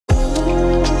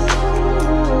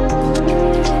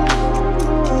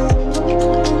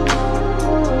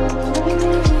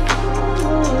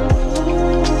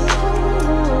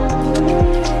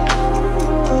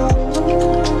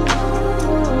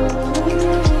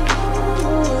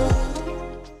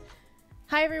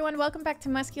everyone, welcome back to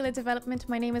Muscular Development.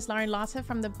 My name is Lauren Lotta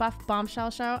from the Buff Bombshell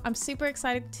Show. I'm super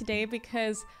excited today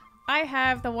because I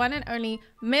have the one and only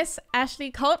Miss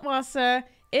Ashley Kaltwasser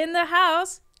in the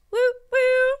house. Woo,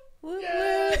 woo, woo,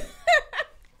 woo.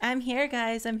 I'm here,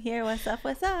 guys. I'm here. What's up?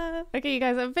 What's up? Okay, you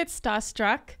guys, I'm a bit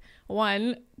starstruck.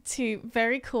 1, 2,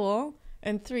 very cool.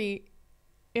 And 3,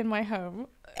 in my home.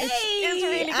 It's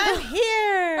really cool. I'm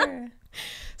here.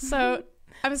 So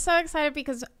I'm so excited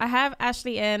because I have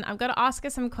Ashley in. I'm going to ask her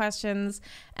some questions.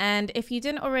 And if you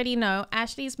didn't already know,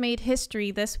 Ashley's made history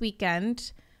this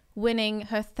weekend, winning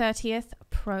her 30th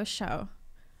pro show.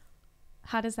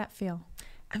 How does that feel?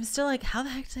 I'm still like, how the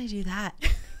heck did I do that?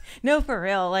 No, for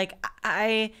real. Like,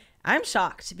 I'm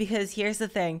shocked because here's the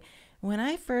thing. When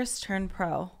I first turned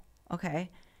pro,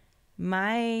 okay,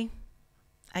 my,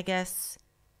 I guess,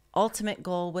 ultimate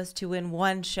goal was to win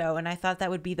one show. And I thought that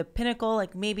would be the pinnacle.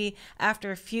 Like maybe after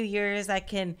a few years, I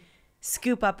can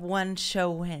scoop up one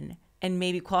show win and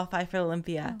maybe qualify for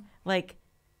Olympia. Oh. Like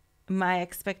my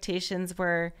expectations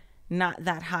were not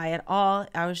that high at all.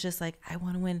 I was just like, I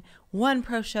want to win one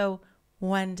pro show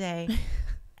one day.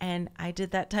 And I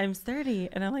did that times 30.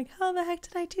 And I'm like, how the heck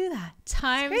did I do that?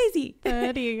 Times it's crazy.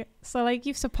 30. So like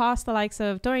you've surpassed the likes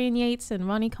of Dorian Yates and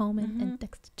Ronnie Coleman and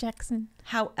Dexter Jackson.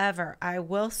 However, I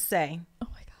will say, oh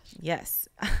my gosh, yes,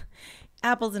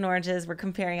 apples and oranges. We're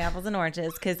comparing apples and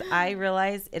oranges because I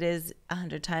realize it is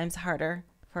 100 times harder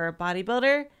for a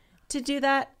bodybuilder to do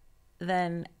that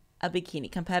than a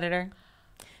bikini competitor.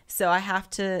 So I have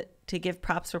to give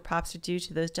props where props are due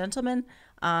to those gentlemen.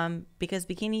 Because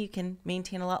bikini, you can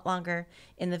maintain a lot longer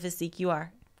in the physique you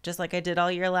are, just like I did all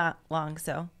year long.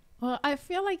 So, well, I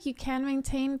feel like you can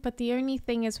maintain, but the only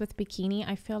thing is with bikini,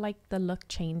 I feel like the look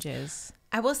changes.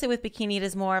 I will say with bikini, it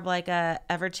is more of like a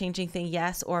ever-changing thing,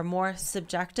 yes, or more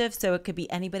subjective. So it could be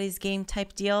anybody's game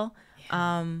type deal.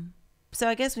 Yeah. So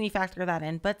I guess when you factor that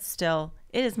in, but still,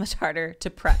 it is much harder to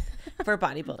prep for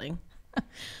bodybuilding.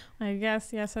 I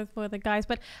guess, yes, for the guys.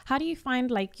 But how do you find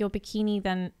like your bikini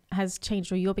then has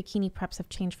changed, or your bikini preps have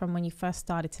changed from when you first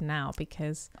started to now?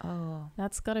 Because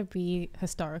that's got to be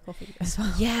historical for you as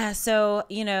well. Yeah. So,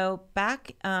 you know,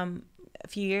 back a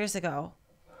few years ago,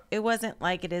 it wasn't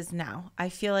like it is now. I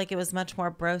feel like it was much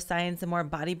more bro science and more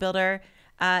bodybuilder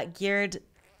geared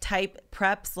type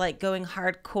preps, like going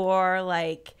hardcore,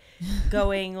 like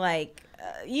going like,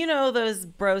 you know, those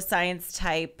bro science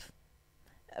type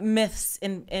myths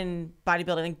in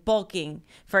bodybuilding, like bulking,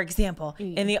 for example,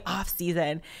 in the off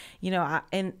season. You know,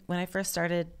 and when I first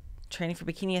started training for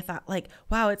bikini, I thought like,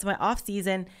 wow, it's my off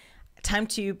season, time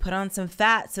to put on some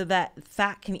fat so that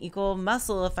fat can equal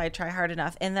muscle if I try hard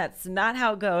enough. And that's not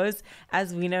how it goes,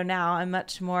 as we know now. I'm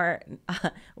much more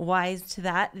wise to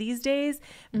that these days,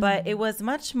 but it was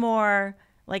much more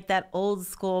like that old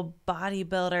school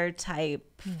bodybuilder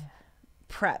type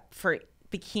prep for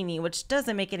bikini, which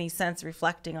doesn't make any sense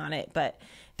reflecting on it, but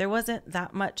there wasn't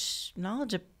that much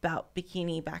knowledge about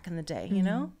bikini back in the day, you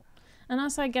know? And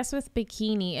also I guess with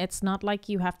bikini, it's not like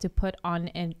you have to put on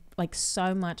in like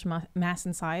so much mass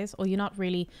and size, or you're not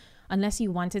really, unless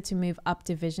you wanted to move up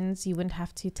divisions, you wouldn't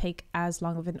have to take as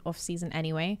long of an off season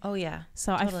anyway. Oh yeah,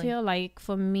 so totally. I feel like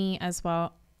for me as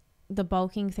well, the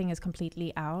bulking thing is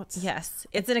completely out. Yes,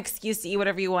 it's an excuse to eat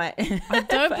whatever you want. I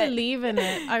don't believe in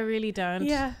it. I really don't.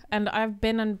 Yeah. And I've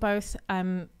been on both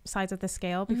sides of the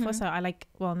scale before. So I like,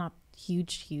 well, not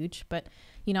huge, but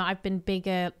you know, I've been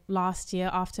bigger last year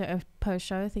after a post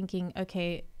show thinking,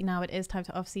 okay, now it is time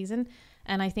to off season.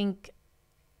 And I think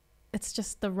it's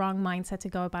just the wrong mindset to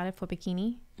go about it for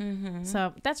bikini.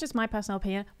 So that's just my personal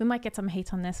opinion. We might get some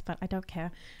hate on this, but I don't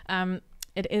care.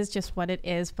 It is just what it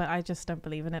is, but I just don't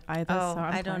believe in it either. Oh, so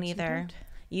I don't either.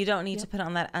 You don't need to put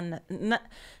on that.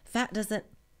 Fat doesn't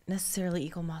necessarily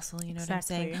equal muscle. You know what I'm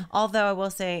saying? Although I will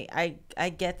say, I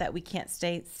get that we can't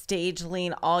stay stage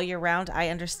lean all year round. I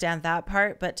understand that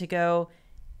part, but to go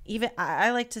even,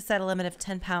 I like to set a limit of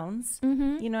 10 pounds.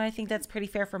 You know, I think that's pretty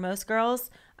fair for most girls.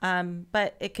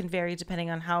 But it can vary depending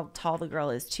on how tall the girl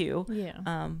is too.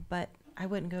 Yeah. But I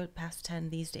wouldn't go past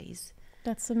 10 these days.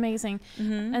 That's amazing.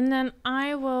 And then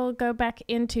I will go back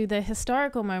into the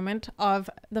historical moment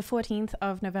of the 14th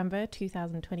of November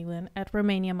 2021 at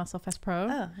Romania Muscle Fest Pro.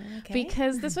 Oh, okay.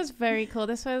 Because this was very cool.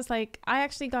 This was like, I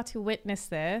actually got to witness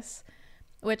this,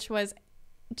 which was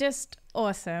just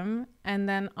awesome. And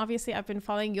then obviously I've been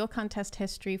following your contest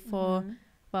history for,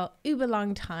 well, uber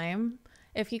long time.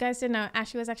 If you guys didn't know,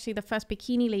 Ashley was actually the first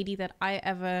bikini lady that I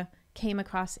ever came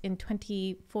across in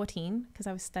 2014 because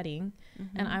I was studying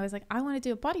and I was like, I want to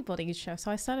do a bodybuilding show. So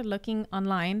I started looking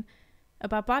online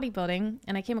about bodybuilding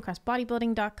and I came across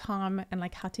bodybuilding.com and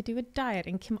like how to do a diet,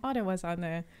 and Kim Otter was on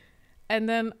there. And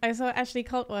then I saw Ashley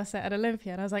Kaltwasser at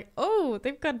Olympia, and I was like, oh,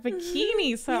 they've got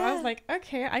bikinis. So I was like,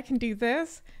 okay, I can do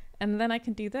this, and then I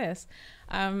can do this.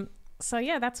 So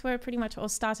yeah, that's where pretty much all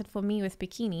started for me with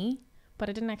bikini, but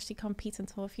I didn't actually compete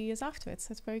until a few years afterwards.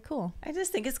 So it's very cool. I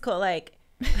just think it's cool. Like,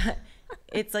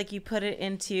 it's like you put it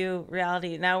into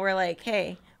reality. Now we're like,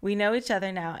 hey, we know each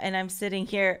other now, and I'm sitting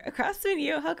here across from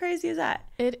you. How crazy is that?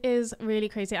 It is really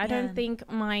crazy. I don't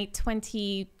think my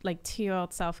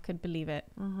 22-year-old self could believe it.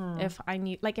 If I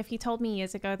knew, like, if you told me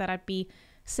years ago that I'd be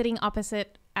sitting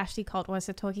opposite Ashley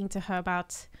Kaltwasser talking to her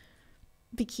about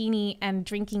bikini and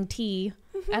drinking tea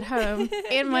at home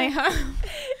in my home,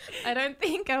 I don't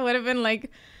think I would have been like,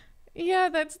 yeah,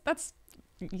 that's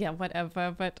yeah,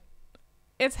 whatever. But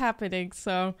it's happening,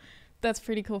 so that's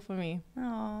pretty cool for me.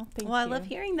 Oh, thank you. I love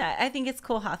hearing that. I think it's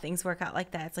cool how things work out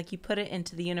like that. It's like you put it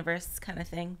into the universe kind of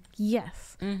thing.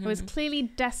 Yes. It was clearly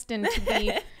destined to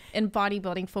be in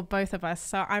bodybuilding for both of us.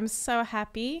 So I'm so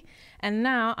happy. And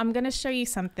now I'm going to show you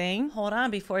something. Hold on.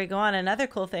 Before we go on, another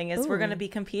cool thing is we're going to be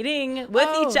competing with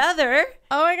each other.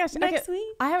 Oh my gosh. Next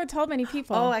week. I haven't told many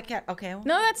people. Oh, I can't. Okay.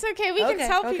 No, that's okay. We can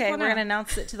tell people now. We're going to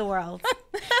announce it to the world.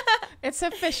 It's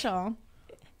official.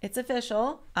 It's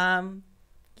official. You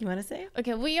want to say?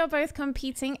 Okay, we are both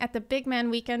competing at the Big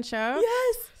Man Weekend show.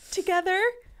 Yes, together.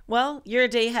 Well, you're a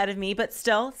day ahead of me, but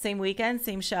still, same weekend,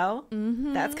 same show.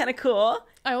 That's kind of cool.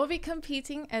 I will be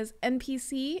competing as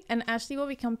NPC, and Ashley will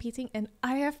be competing in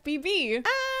IFBB.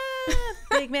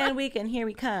 Big Man Weekend, here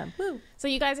we come. Woo. So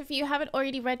you guys, if you haven't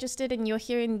already registered and you're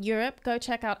here in Europe, go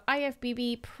check out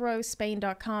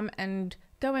ifbbprospain.com and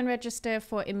go and register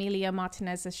for Emilia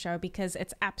Martinez's show, because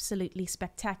it's absolutely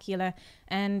spectacular,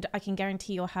 and I can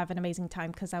guarantee you'll have an amazing time,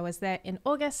 because I was there in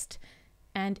August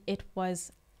and it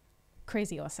was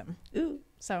crazy awesome. Ooh.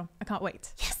 So I can't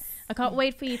wait. Yes. I can't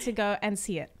wait for you to go and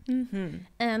see it.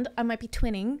 And I might be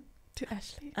twinning to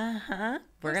Ashley.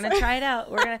 We're gonna try it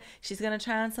out. She's gonna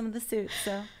try on some of the suits,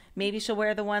 so maybe she'll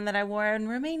wear the one that I wore in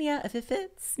Romania if it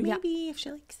fits. Maybe if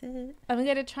she likes it. I'm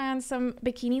going to try on some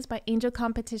bikinis by Angel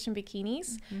Competition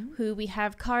Bikinis, who we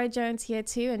have Cara Jones here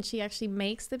too, and she actually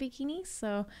makes the bikinis.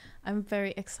 So I'm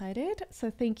very excited.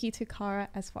 So thank you to Cara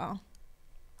as well.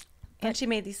 And she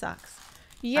made these socks.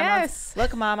 Yes.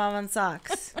 Look, Mom, I'm on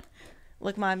socks.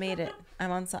 Look, Mom, I made it.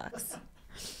 I'm on socks.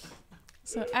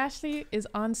 So Ashley is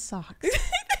on socks.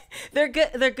 They're good.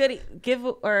 They're good.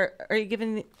 Or are you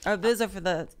giving? Oh, those are for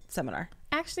the seminar.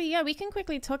 Actually, yeah, we can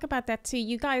quickly talk about that too.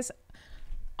 You guys,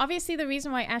 obviously the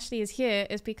reason why Ashley is here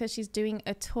is because she's doing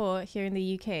a tour here in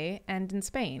the UK and in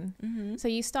Spain. So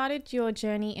you started your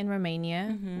journey in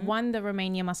Romania, won the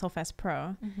Romania Muscle Fest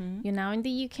Pro. You're now in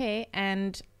the UK,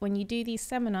 and when you do these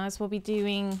seminars, we'll be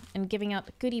doing and giving out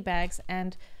goodie bags,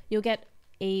 and you'll get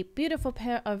a beautiful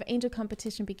pair of Angel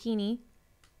Competition Bikini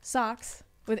socks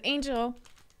with Angel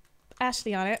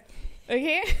Ashley on it,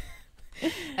 okay?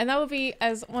 And that will be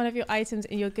as one of your items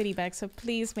in your goodie bag. So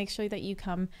please make sure that you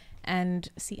come and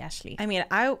see Ashley. I mean,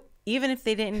 even if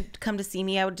they didn't come to see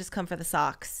me, I would just come for the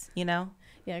socks, you know?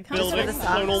 Yeah, come for the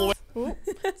socks. Ooh,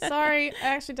 sorry, I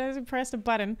actually didn't press a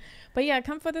button. But yeah,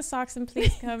 come for the socks, and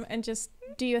please come and just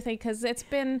do your thing, because it's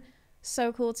been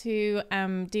so cool to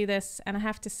do this. And I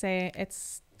have to say,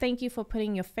 thank you for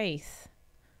putting your faith.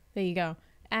 There you go.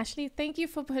 Ashley, thank you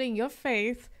for putting your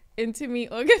faith into me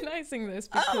organizing this.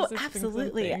 Oh,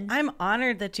 absolutely. I'm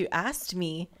honored that you asked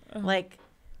me. Like,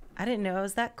 I didn't know it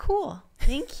was that cool.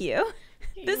 Thank you.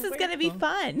 This is going to be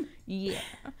fun. Yeah.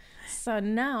 So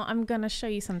now I'm going to show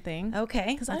you something.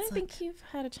 Okay. Because I don't think you've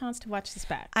had a chance to watch this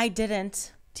back. I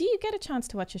didn't. Do you get a chance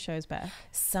to watch your shows back?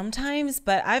 Sometimes,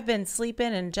 but I've been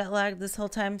sleeping and jet lagged this whole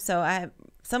time. So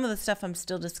some of the stuff I'm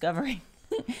still discovering.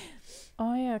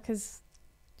 Oh, yeah. Because,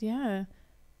 yeah.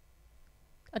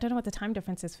 I don't know what the time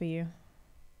difference is for you,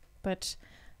 but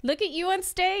look at you on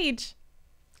stage.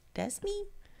 That's me.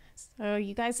 So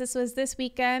you guys, this was this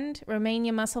weekend,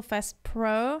 Romania Muscle Fest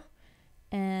Pro,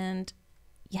 and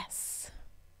yes.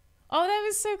 Oh, that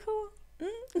was so cool.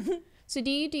 So do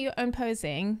you do your own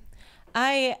posing?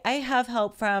 I have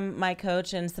help from my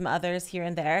coach and some others here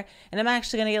and there, and I'm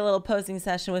actually going to get a little posing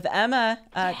session with Emma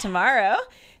tomorrow.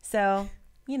 So,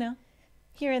 you know,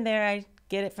 here and there I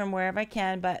get it from wherever I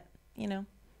can, but, you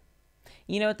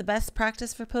know what the best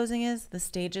practice for posing is? The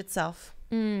stage itself.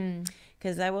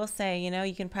 Because I will say,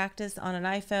 you can practice on an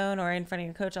iPhone or in front of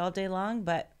your coach all day long,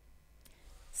 but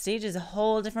stage is a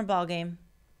whole different ballgame.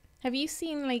 Have you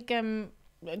seen, like,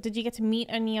 did you get to meet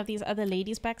any of these other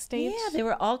ladies backstage? Yeah, they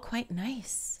were all quite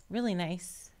nice. Really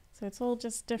nice. So it's all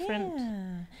just different.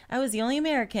 Yeah. I was the only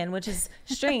American, which is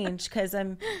strange because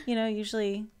I'm,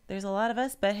 usually there's a lot of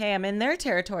us, but hey, I'm in their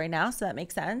territory now, so that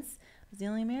makes sense. was the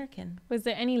only American. Was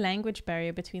there any language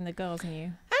barrier between the girls and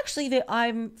you? Actually,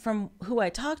 I'm from who I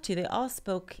talked to, they all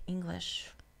spoke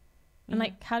English. And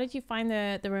like, how did you find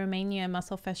the Romania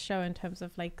Muscle Fest show in terms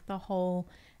of like the whole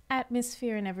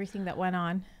atmosphere and everything that went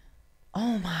on?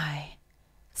 Oh my.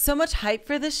 So much hype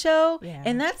for this show. Yeah.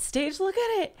 And that stage, look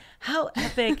at it. How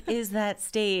epic is that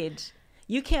stage?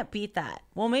 You can't beat that.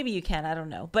 Well, maybe you can. I don't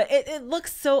know. But it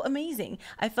looks so amazing.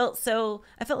 I felt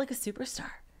like a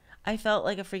superstar. I felt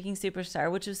like a freaking superstar,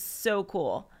 which was so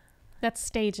cool. That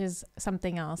stage is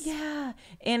something else. Yeah.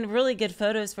 And really good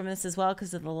photos from this as well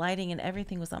because of the lighting and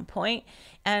everything was on point.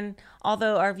 And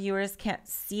although our viewers can't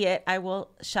see it, I will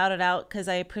shout it out because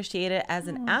I appreciate it as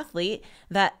an athlete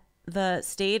that the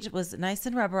stage was nice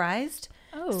and rubberized.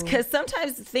 Oh. Because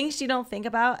sometimes things you don't think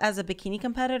about as a bikini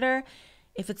competitor,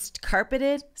 if it's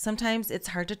carpeted, sometimes it's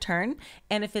hard to turn.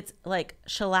 And if it's like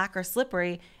shellac or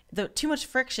slippery, too much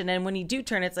friction. And when you do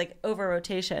turn, it's like over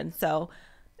rotation. So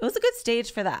it was a good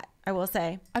stage for that, I will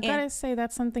say. I gotta say,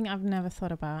 that's something I've never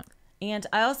thought about. And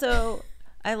I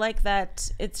like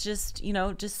that it's just,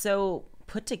 just so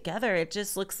put together. It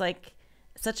just looks like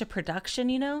such a production,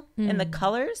 and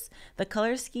the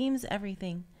color schemes,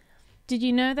 everything. Did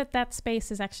you know that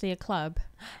space is actually a club?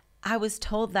 I was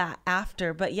told that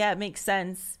after, but yeah, it makes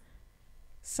sense.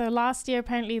 So last year,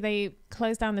 apparently they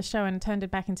closed down the show and turned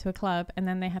it back into a club, and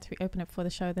then they had to reopen it for the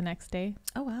show the next day.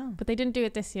 Oh, wow. But they didn't do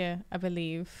it this year, I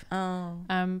believe. Oh.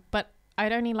 But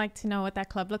I'd only like to know what that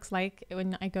club looks like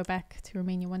when I go back to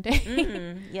Romania one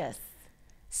day. Yes.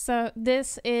 So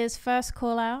this is first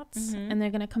call outs, and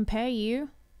they're going to compare you.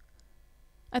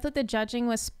 I thought the judging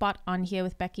was spot on here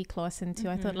with Becky Clausen too.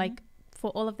 I thought like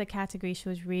for all of the categories, she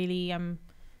was really,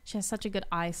 she has such a good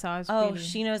eye. So I was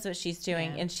she knows what she's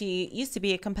doing. Yeah. And she used to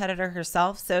be a competitor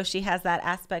herself. So she has that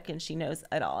aspect and she knows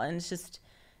it all. And it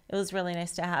was really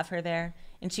nice to have her there.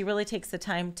 And she really takes the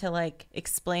time to like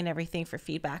explain everything for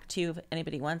feedback too, if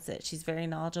anybody wants it. She's very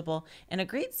knowledgeable and a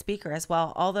great speaker as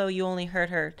well. Although you only heard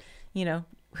her,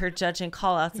 her judging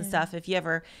call outs and stuff. If you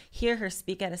ever hear her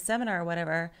speak at a seminar or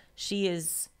whatever, she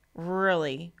is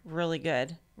really, really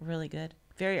good. Really good.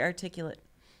 Very articulate.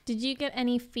 Did you get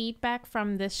any feedback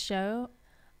from this show?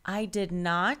 I did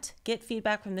not get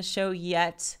feedback from the show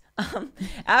yet.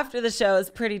 After the show is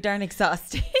pretty darn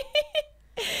exhausting.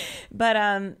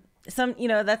 But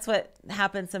that's what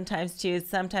happens sometimes too.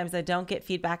 Sometimes I don't get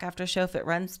feedback after a show if it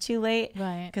runs too late.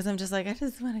 Right. Because I'm just like, I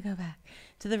just want to go back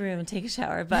to the room and take a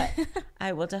shower. But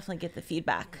I will definitely get the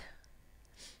feedback.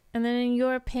 And then in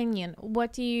your opinion,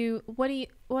 what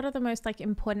are the most like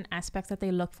important aspects that they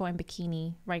look for in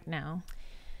bikini right now?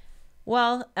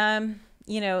 Well, kind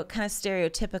of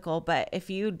stereotypical, but if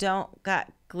you don't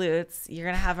got glutes, you're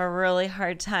going to have a really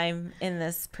hard time in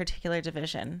this particular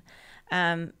division.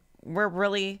 I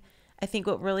think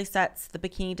what really sets the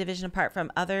bikini division apart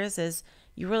from others is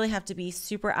you really have to be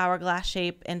super hourglass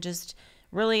shape and just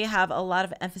really have a lot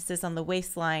of emphasis on the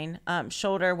waistline,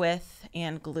 shoulder width,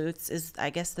 and glutes is, I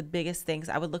guess, the biggest things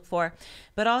I would look for.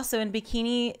 But also in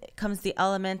bikini comes the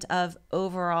element of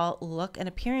overall look and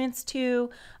appearance too.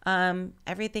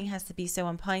 Everything has to be so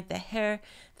on point. The hair,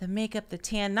 the makeup, the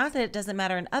tan. Not that it doesn't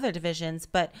matter in other divisions,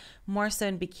 but more so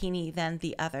in bikini than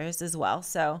the others as well.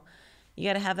 So you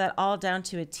got to have that all down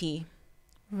to a T.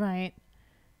 Right.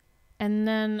 And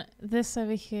then this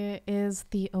over here is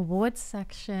the awards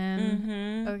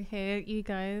section. Okay, you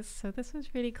guys. So this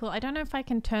was really cool. I don't know if I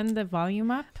can turn the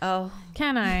volume up. Oh.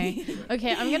 Can I?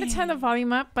 Okay, I'm going to turn the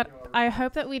volume up, but I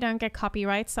hope that we don't get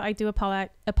copyright. So I do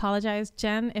apologize,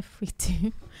 Jen, if we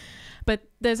do. But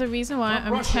there's a reason why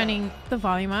I'm turning the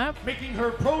volume up. Making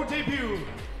her pro debut,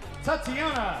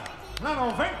 Tatiana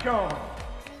Lanovenko.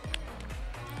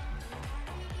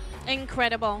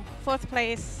 Incredible. 4th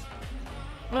place.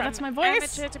 Well, that's my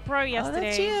voice. Amateur to pro yesterday.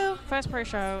 That's you. First pro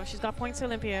show. She's got points to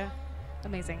Olympia.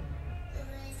 Amazing.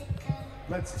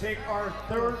 Let's take our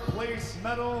 3rd place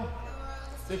medal.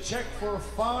 The check for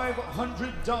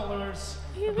 $500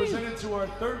 presented to our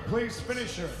 3rd place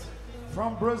finisher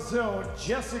from Brazil,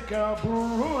 Jessica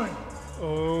Bruin.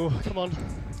 Oh, come on.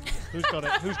 Who's got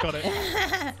it? Who's got it?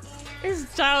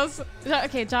 It's Giles.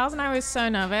 Okay, Giles and I were so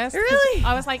nervous. Really?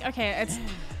 I was like, okay,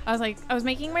 I was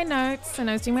making my notes and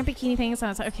I was doing my bikini things and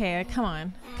I was like, okay, come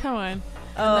on.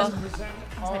 Oh, Present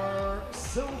our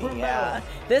silver yeah. medal.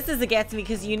 This is a get to me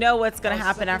because you know what's going to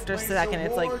happen after a second.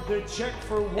 It's like,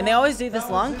 and they always do this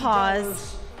long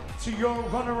pause. To your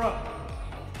runner-up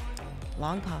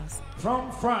Long pause.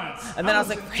 from France. And then I was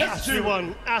like, Ashley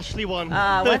won.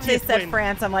 once they said win.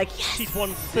 France, I'm like, yes. She's won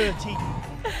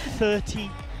 30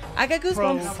 I got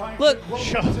goosebumps. Look,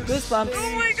 goosebumps.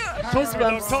 Oh my god.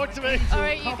 Goosebumps. Talk to me. All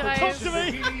right, you Talk guys. to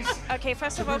me. Okay,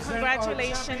 first of all,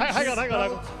 congratulations. Hang on. Hang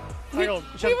on. We haven't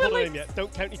pulled it in yet.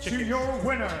 Don't count your To chickens. your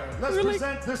winner, let's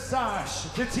present the sash,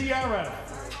 the tiara,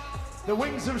 the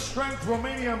Wings of Strength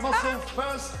Romania Muscle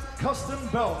Fest custom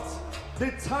belt,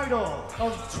 the title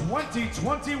of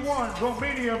 2021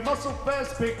 Romania Muscle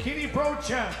Fest Bikini Pro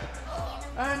Champ,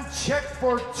 and check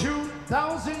for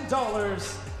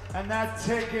 $2,000 and that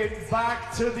ticket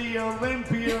back to the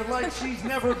Olympia like she's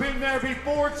never been there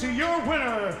before. To your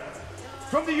winner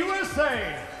from the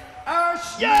USA,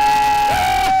 Ash.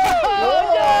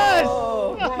 Oh, yes!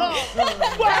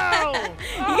 Wow!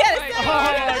 Yes. Oh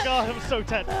my god, I'm so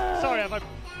tense. Sorry,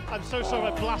 I'm so sorry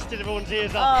I blasted everyone's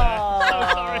ears out there.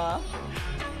 So sorry.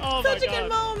 Oh Such my a good god.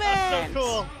 moment. That's so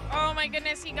cool. Oh my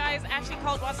goodness, you guys. Ashley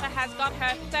Kaltwasser has got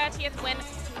her 30th win.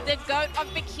 The GOAT of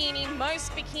bikini,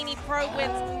 most bikini pro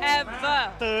wins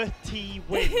ever. 30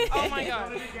 wins. Oh my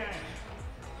god.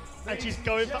 And she's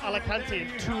going for Alicante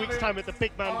in 2 weeks' time at the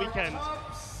Big Man weekend.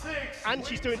 And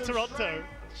she's doing Toronto.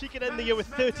 She could end the year with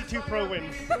 32 pro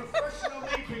wins. We're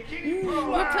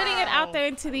putting it out there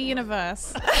into the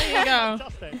universe. There you go.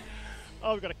 Fantastic.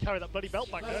 Oh, we've got to carry that bloody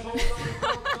belt back there.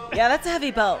 Yeah, that's a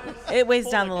heavy belt. It weighs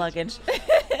down the luggage.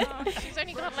 She's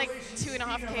only got like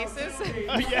 2.5 cases.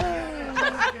 Oh,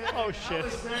 yeah. Oh, shit.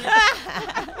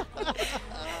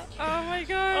 Oh my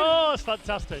god. Oh, it's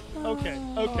fantastic.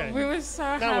 Okay. We were so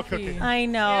Now we're happy. cooking. I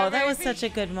know. Yeah, That was very such a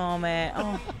good moment.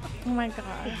 Oh. Oh my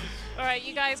god. All right,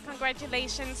 you guys,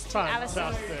 congratulations to Alison.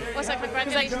 Fantastic. Also,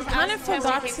 congratulations to kind of Alison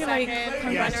forgot Tessie to like second,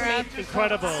 congratulate. runner-up.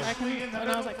 Incredible. And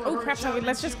I was like, oh crap, so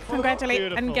let's just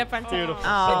congratulate and get back to Beautiful.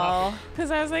 Oh. because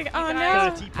I was like, oh You no.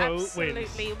 guys, 30 pro wins.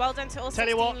 absolutely. Well done to all Tell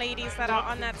you 16 what. ladies that are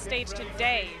on that stage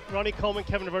today. Ronnie Coleman,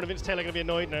 Kevin Laverne, and Vince Taylor are going to be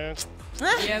annoyed now.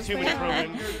 Yes, Too they many are.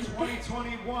 pro wins.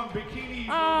 2021 Bikini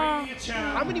Oh. Romania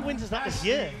Champ. How many wins is that this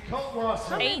year? Kaltwasser.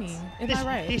 How many? Am I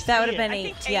right? This That would have year. been I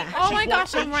think 8. eight. Yeah. Oh my She's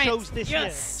gosh, won I'm 8 right. shows this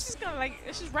Yes. She's got like,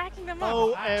 she's racking them up.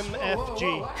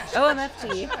 OMFG.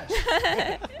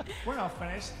 OMFG. We're not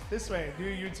finished. This way, do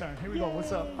a U-turn. Here we go.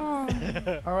 What's up? Oh.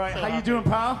 All right, how you doing,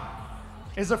 pal?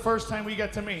 It's the first time we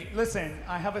get to meet. Listen,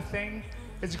 I have a thing.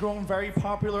 It's grown very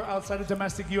popular outside of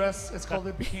domestic U.S. It's called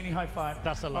the Bikini High Five.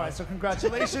 That's a lie. All right, so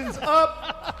congratulations.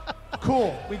 Up.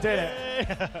 Cool, we did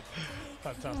it.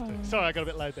 Fantastic. Sorry, I got a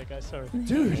bit loud there, guys. Sorry.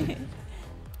 Dude,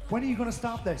 when are you going to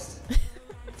stop this?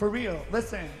 For real,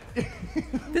 listen.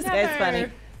 This guy's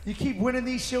funny. You keep winning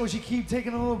these shows, you keep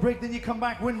taking a little break, then you come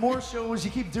back, win more shows, you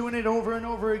keep doing it over and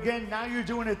over again. Now you're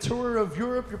doing a tour of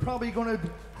Europe, you're probably going to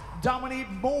dominate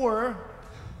more,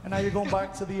 and now you're going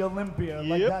back to the Olympia.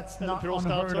 Like, that's not Olympia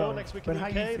All-Star unheard Tour of. next week But in how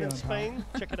the you UK, then feeling, pal? Spain.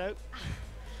 Check it out.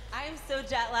 I am so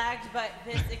jet lagged, but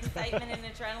this excitement and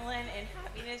adrenaline and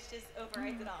happiness just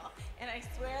overrides it all. And I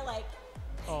swear, like,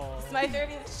 Oh. it's my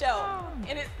 30th show,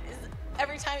 and it is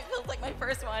every time it feels like my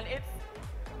first one. It's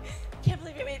I can't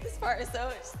believe I made it this far,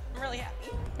 so I'm really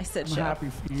happy. I said I'm show. happy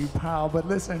for you, pal. But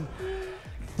listen,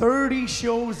 30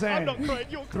 shows in. I'm not crying,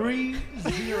 you're crying.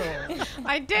 3-0.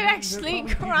 I did actually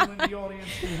There are cry. probably people in the audience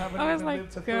who haven't I was even like,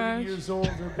 lived to 30 gosh. years old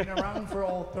or been around for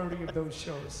all 30 of those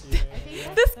shows.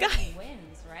 This guy.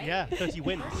 Wins, right? Yeah, 30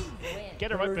 wins.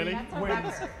 Get it right, 30 Billy.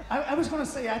 wins. I was going to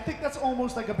say, I think that's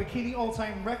almost like a bikini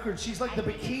all-time record. She's like the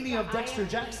bikini of Dexter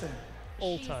Jackson.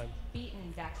 All time.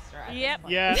 Beaten Dexter. Yep.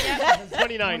 Yeah.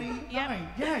 29. 29.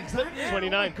 Yeah, exactly.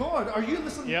 29. Oh my God, are you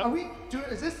listening? Yep. Are we doing?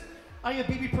 Is this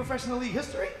IFBB Professional League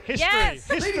history? History. Yes.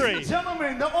 Ladies History. and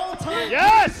gentlemen, the all-time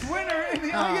Yes. winner in the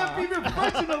IFBB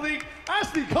Professional League,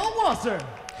 Ashley Kaltwasser.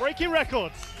 Breaking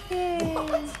records.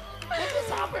 What just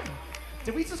happened?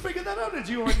 Did we just figure that out, or did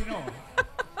you already know?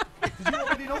 Did you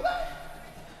already know that?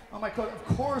 Oh my God,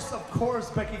 of course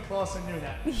Becky Clausen knew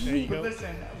that. There you But go.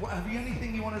 listen, have you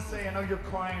anything you want to say? I know you're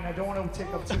crying. I don't want to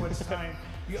take up too much time.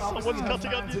 You obviously Someone's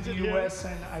have cutting up fans in the YouTube, yeah. US,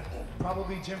 and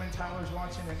probably Jim and Tyler's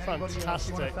watching, and anybody else you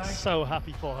Fantastic. want to thank? So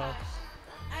happy for her.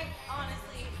 I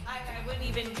honestly,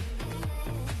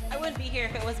 I wouldn't be here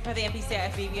if it wasn't for the NPC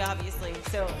IFBB, obviously.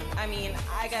 So, I mean,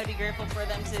 I gotta be grateful for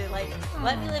them to like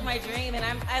let me live my dream,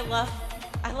 and I love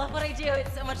what I do.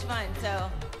 It's so much fun.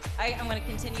 So, I'm gonna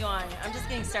continue on. I'm just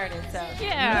getting started. So,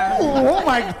 Yeah. Oh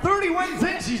my, 30 wins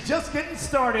in, she's just getting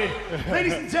started.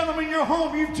 Ladies and gentlemen, you're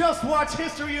home. You've just watched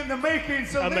history in the making.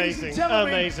 So ladies and Amazing,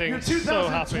 gentlemen, amazing. your So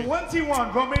happy.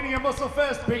 2021 Romania Muscle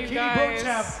Fest Bikini Pro guys.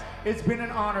 Champ. It's been an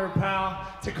honor, pal,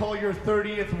 to call your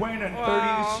 30th win and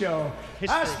Wow. 30th show.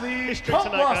 History. Ashley History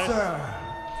tonight, guys. Kaltwasser.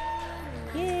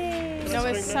 That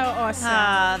was so awesome.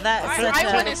 Ah, that's I want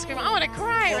such to scream. I want to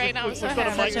cry right now. I'm so we've got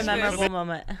a happy. a memorable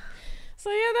moment. So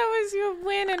yeah, that was your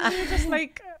win, and we were just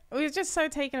like, we were just so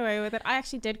taken away with it. I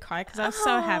actually did cry because I was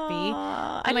so happy.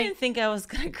 I didn't think I was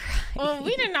gonna cry. Well,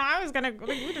 we didn't know I was gonna.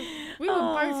 We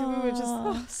were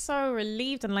just so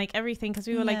relieved and like everything, because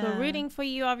we were like, we're rooting for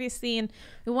you, obviously, and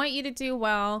we want you to do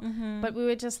well. But we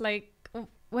were just like,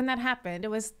 when that happened, it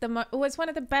was one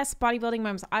of the best bodybuilding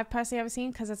moments I've personally ever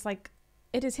seen, because it's like,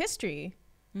 it is history.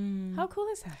 How cool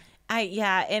is that?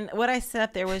 And what I said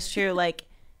up there was true. Like,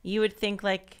 you would think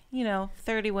like,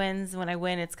 30 wins. When I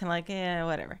win, it's kind of like,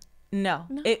 whatever. No,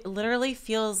 it literally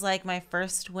feels like my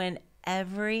first win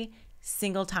every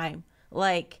single time.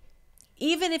 Like,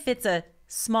 even if it's a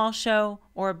small show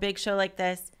or a big show like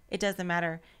this, it doesn't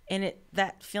matter. And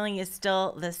that feeling is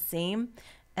still the same.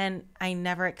 And I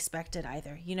never expected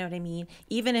either. You know what I mean?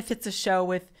 Even if it's a show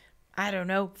with, I don't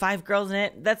know, 5 girls in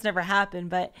it, that's never happened.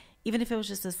 But even if it was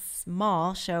just a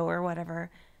small show or whatever,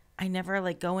 I never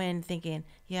like go in thinking,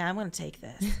 yeah, I'm going to take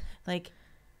this. Like,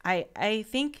 I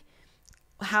think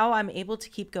how I'm able to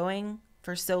keep going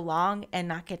for so long and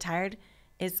not get tired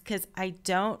is because I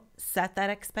don't set that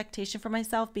expectation for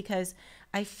myself, because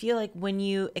I feel like when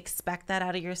you expect that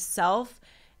out of yourself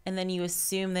and then you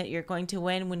assume that you're going to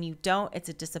win, when you don't, it's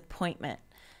a disappointment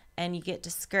and you get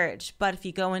discouraged. But if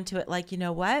you go into it like, you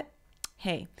know what?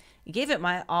 Hey, I gave it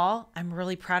my all. I'm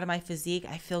really proud of my physique.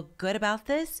 I feel good about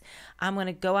this. I'm going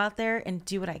to go out there and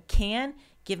do what I can,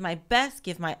 give my best,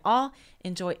 give my all,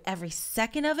 enjoy every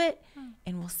second of it,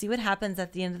 and we'll see what happens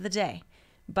at the end of the day.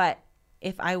 But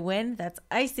if I win, that's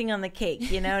icing on the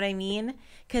cake. You know what I mean?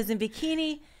 Because in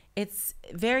bikini, it's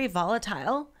very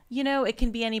volatile. It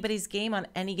can be anybody's game on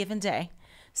any given day.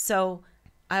 So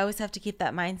I always have to keep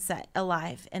that mindset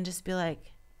alive and just be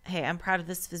like, hey, I'm proud of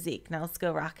this physique. Now let's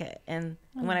go rock it. And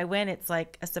when I win, it's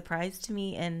like a surprise to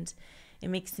me, and it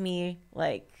makes me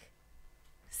like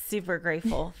super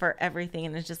grateful for everything.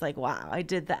 And it's just like, wow, I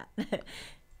did that.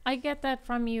 I get that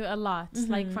from you a lot,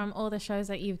 like from all the shows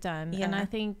that you've done. Yeah. And I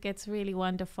think it's really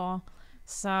wonderful.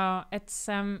 So it's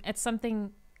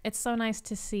something, it's so nice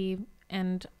to see,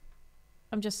 and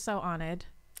I'm just so honored.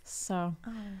 So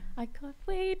I can't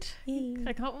wait. Yay.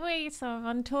 I can't wait. So I'm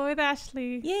on tour with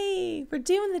Ashley. Yay, we're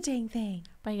doing the dang thing.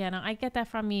 But yeah, no, I get that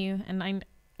from you, and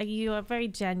you are very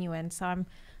genuine. So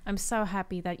I'm so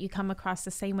happy that you come across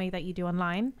the same way that you do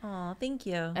online. Oh, thank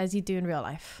you. As you do in real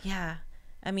life. Yeah.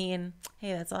 I mean,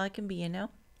 hey, that's all I can be,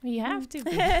 You have to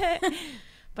be.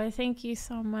 But thank you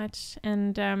so much.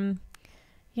 And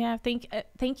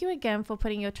thank you again for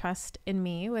putting your trust in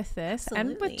me with this.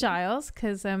 Absolutely. And with Giles,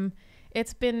 because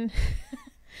it's been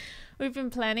we've been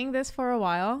planning this for a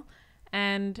while,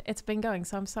 and it's been going,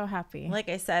 so I'm so happy. Like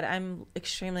I said, I'm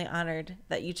extremely honored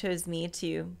that you chose me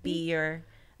to be your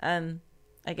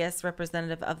I guess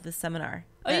representative of the seminar.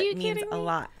 Are you means kidding a me?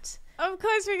 lot. Of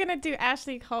course we're gonna do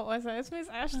Ashley Kaltwasser. It's Miss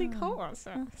Ashley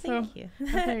Kaltwasser. Oh, thank you. I'm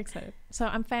very excited. So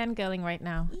I'm fangirling right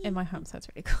now in my home, so it's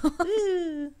really cool.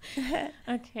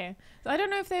 Okay. So I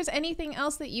don't know if there's anything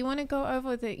else that you want to go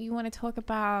over, that you want to talk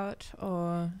about,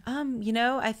 or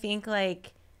I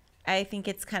think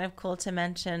it's kind of cool to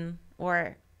mention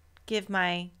or give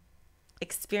my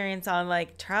experience on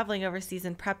like traveling overseas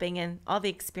and prepping and all the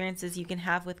experiences you can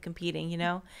have with competing,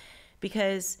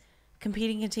 because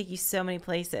competing can take you so many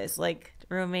places, like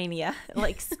Romania,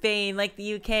 like Spain, like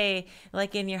the UK,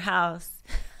 like in your house.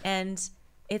 And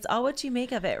it's all what you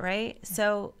make of it, right?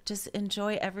 So just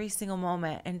enjoy every single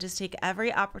moment and just take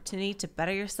every opportunity to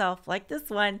better yourself, like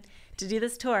this one, to do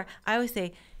this tour. I always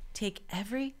say, take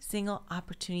every single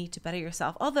opportunity to better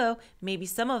yourself. Although maybe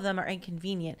some of them are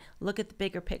inconvenient. Look at the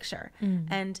bigger picture.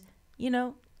 And,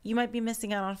 you might be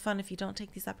missing out on fun if you don't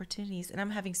take these opportunities. And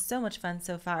I'm having so much fun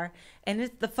so far.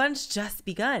 And the fun's just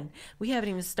begun. We haven't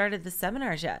even started the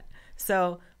seminars yet.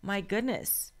 So my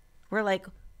goodness, we're like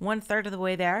 1/3 of the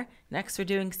way there. Next, we're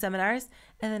doing seminars.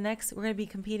 And then next, we're going to be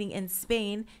competing in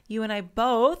Spain. You and I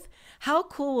both. How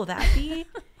cool will that be?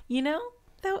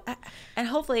 And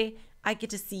hopefully I get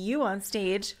to see you on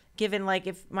stage, given like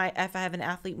if I have an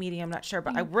athlete meeting, I'm not sure,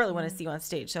 but I really want to see you on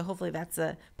stage. So hopefully that's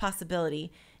a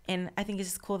possibility. And I think it's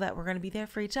just cool that we're going to be there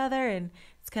for each other. And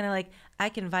it's kind of like I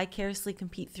can vicariously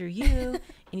compete through you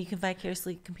and you can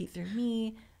vicariously compete through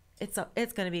me. It's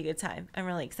going to be a good time. I'm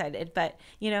really excited. But,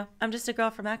 I'm just a girl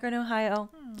from Akron,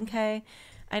 Ohio. Okay.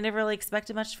 I never really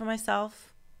expected much for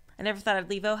myself. I never thought I'd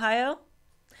leave Ohio.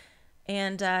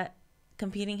 And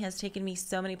competing has taken me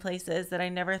so many places that I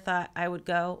never thought I would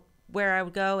go, where I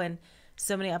would go, and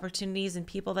so many opportunities and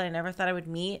people that I never thought I would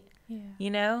meet,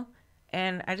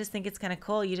 And I just think it's kind of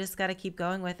cool. You just got to keep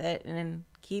going with it and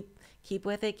keep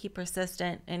with it, keep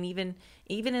persistent. And even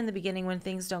in the beginning when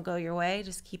things don't go your way,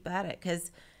 just keep at it.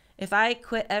 Because if I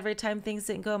quit every time things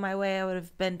didn't go my way, I would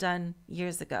have been done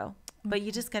years ago. But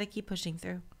you just got to keep pushing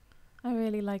through. I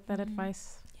really like that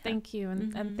advice. Yeah. Thank you.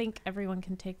 And think everyone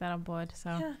can take that on board.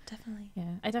 So Yeah, definitely.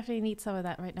 yeah, I definitely need some of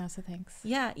that right now. So thanks.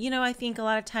 Yeah. You know, I think a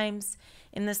lot of times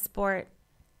in this sport,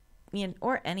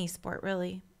 or any sport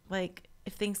really, like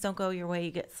if things don't go your way,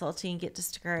 you get salty and get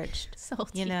discouraged.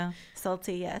 Salty. You know,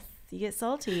 salty. Yes. You get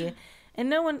salty. And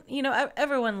no one, you know,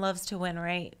 everyone loves to win,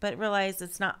 right? But realize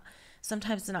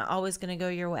sometimes it's not always going to go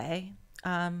your way.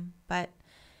 But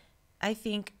I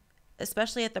think,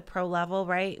 especially at the pro level,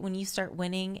 right? When you start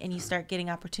winning and you start getting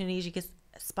opportunities, you get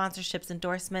sponsorships,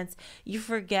 endorsements, you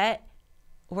forget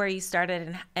where you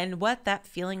started and what that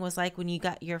feeling was like when you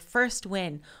got your first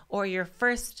win or your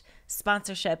first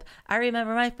sponsorship. I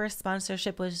remember my first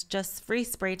sponsorship was just free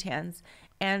spray tans.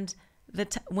 And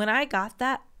when I got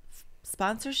that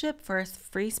sponsorship for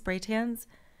free spray tans,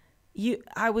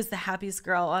 I was the happiest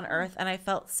girl on earth, and I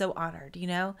felt so honored, you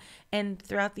know. And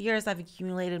throughout the years, I've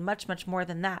accumulated much, much more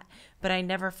than that. But I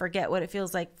never forget what it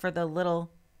feels like for the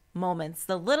little moments,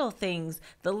 the little things,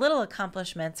 the little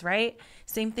accomplishments, right?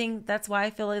 Same thing. That's why I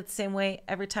feel like the same way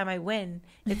every time I win.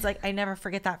 It's like I never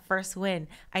forget that first win.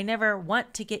 I never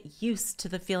want to get used to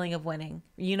the feeling of winning,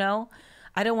 you know.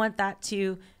 I don't want that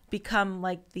to become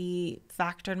like the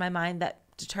factor in my mind that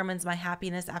determines my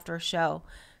happiness after a show.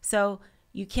 So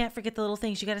you can't forget the little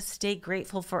things. You got to stay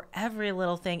grateful for every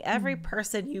little thing, every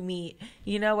person you meet,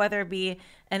 you know, whether it be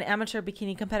an amateur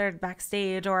bikini competitor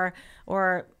backstage or,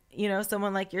 you know,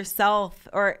 someone like yourself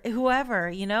or whoever,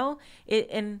 you know,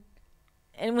 and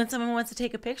when someone wants to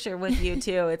take a picture with you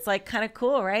too, it's like kind of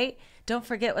cool, right? Don't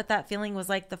forget what that feeling was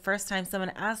like the first time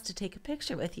someone asked to take a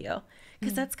picture with you,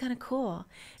 because that's kind of cool.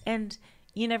 And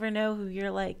you never know who you're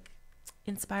like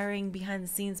inspiring behind the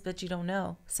scenes, but you don't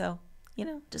know. So, you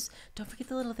know, just don't forget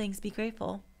the little things. Be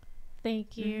grateful.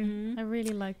 Thank you. I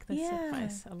really like this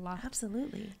advice a lot.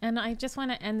 Absolutely. And I just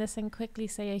want to end this and quickly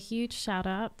say a huge shout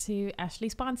out to Ashley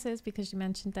sponsors, because you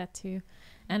mentioned that too.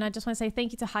 And I just want to say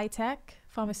thank you to High Tech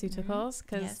Pharmaceuticals,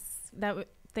 because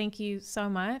thank you so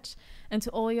much. And to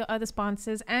all your other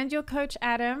sponsors and your coach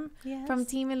Adam from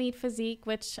Team Elite Physique,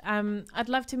 which I'd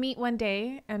love to meet one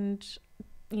day. And,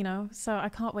 you know, so I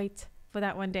can't wait for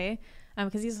that one day.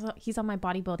 Because he's on my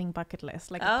bodybuilding bucket list,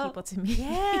 like people to meet.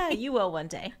 Yeah, you will one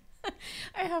day.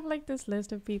 I have like this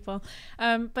list of people.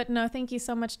 But no, thank you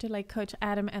so much to like Coach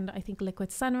Adam and I think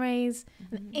Liquid Sun Rays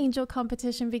and Angel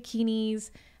Competition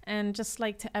Bikinis, and just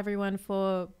like to everyone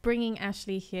for bringing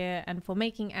Ashley here and for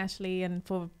making Ashley and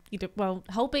for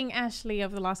helping Ashley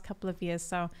over the last couple of years.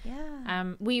 So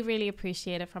we really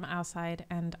appreciate it from our side,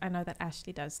 and I know that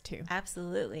Ashley does too.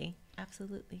 Absolutely.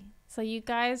 Absolutely. So you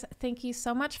guys, thank you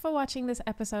so much for watching this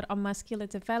episode on muscular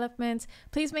development.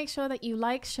 Please make sure that you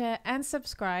like, share, and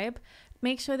subscribe.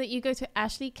 Make sure that you go to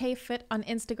Ashley K Fit on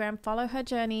Instagram, follow her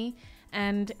journey.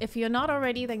 And if you're not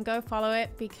already, then go follow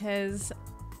it, because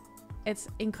it's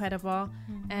incredible.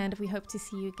 And we hope to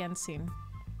see you again soon.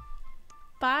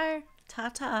 Bye.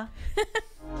 Ta-ta.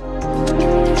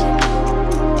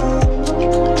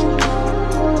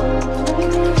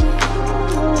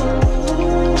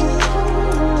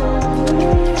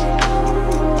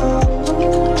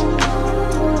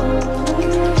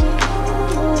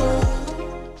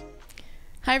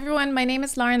 Hi everyone, my name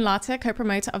is Lauren Lotter,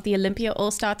 co-promoter of the Olympia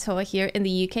All-Star Tour here in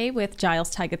the UK with Giles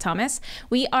Tiger Thomas.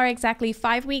 We are exactly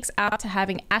 5 weeks out to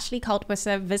having Ashley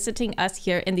Kaltwasser visiting us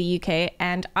here in the UK,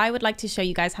 and I would like to show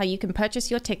you guys how you can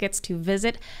purchase your tickets to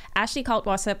visit Ashley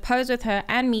Kaltwasser, pose with her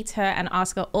and meet her and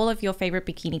ask her all of your favorite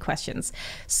bikini questions.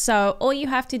 So all you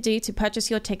have to do to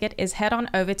purchase your ticket is head on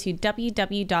over to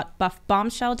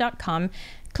www.buffbombshell.com,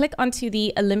 click onto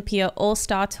the Olympia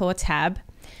All-Star Tour tab.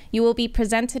 You will be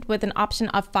presented with an option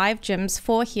of 5 gyms,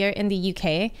 4 here in the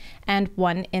UK and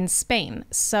 1 in Spain.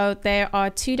 So there are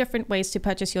 2 different ways to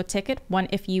purchase your ticket. 1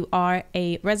 if you are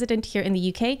a resident here in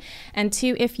the UK, and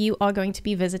 2 if you are going to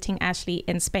be visiting Ashley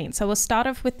in Spain. So we'll start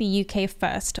off with the UK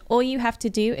first. All you have to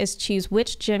do is choose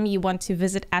which gym you want to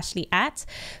visit Ashley at.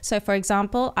 So for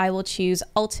example, I will choose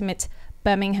Ultimate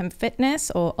Birmingham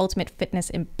Fitness or Ultimate Fitness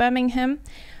in Birmingham.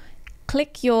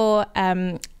 Click your,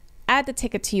 add the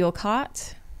ticket to your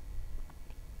cart.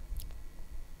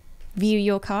 View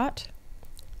your cart,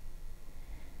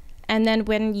 and then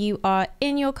when you are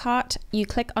in your cart, you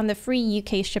click on the free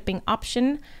UK shipping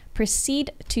option,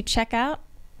 proceed to checkout,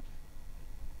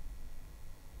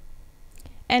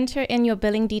 enter in your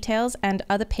billing details and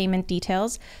other payment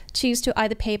details, choose to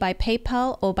either pay by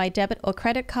PayPal or by debit or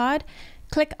credit card,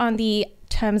 click on the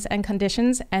terms and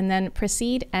conditions, and then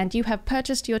proceed, and you have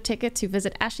purchased your ticket to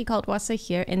visit Ashley Kaltwasser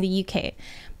here in the UK.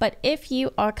 But if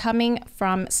you are coming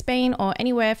from Spain or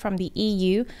anywhere from the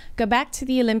EU, go back to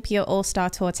the Olympia All-Star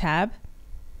Tour tab,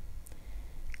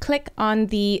 click on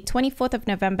the 24th of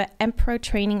November Emperor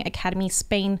Training Academy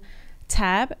Spain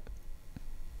tab.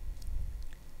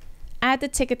 Add the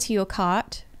ticket to your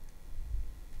cart.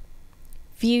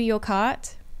 View your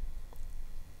cart.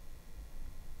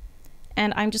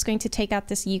 And I'm just going to take out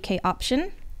this UK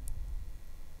option.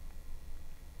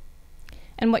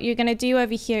 And what you're going to do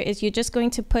over here is you're just going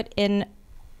to put in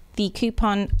the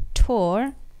coupon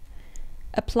tour,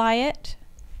 apply it.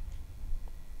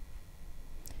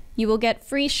 You will get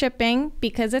free shipping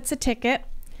because it's a ticket,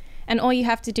 and all you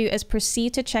have to do is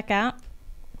proceed to checkout.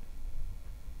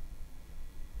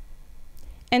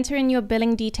 Enter in your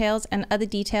billing details and other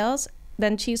details,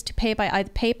 then choose to pay by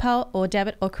either PayPal or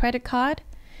debit or credit card,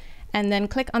 and then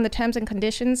click on the terms and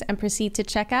conditions and proceed to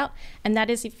checkout. And that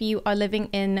is if you are living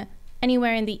in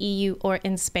anywhere in the EU or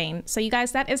in Spain. So you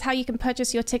guys, that is how you can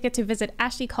purchase your ticket to visit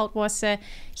Ashley Kaltwasser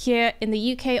here in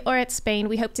the UK or at Spain.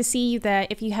 We hope to see you there.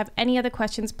 If you have any other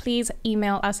questions, please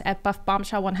email us at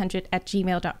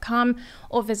buffbombshell100@gmail.com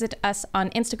or visit us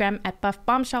on Instagram at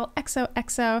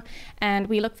buffbombshellxoxo. And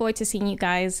we look forward to seeing you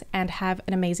guys, and have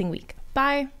an amazing week.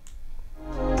 Bye.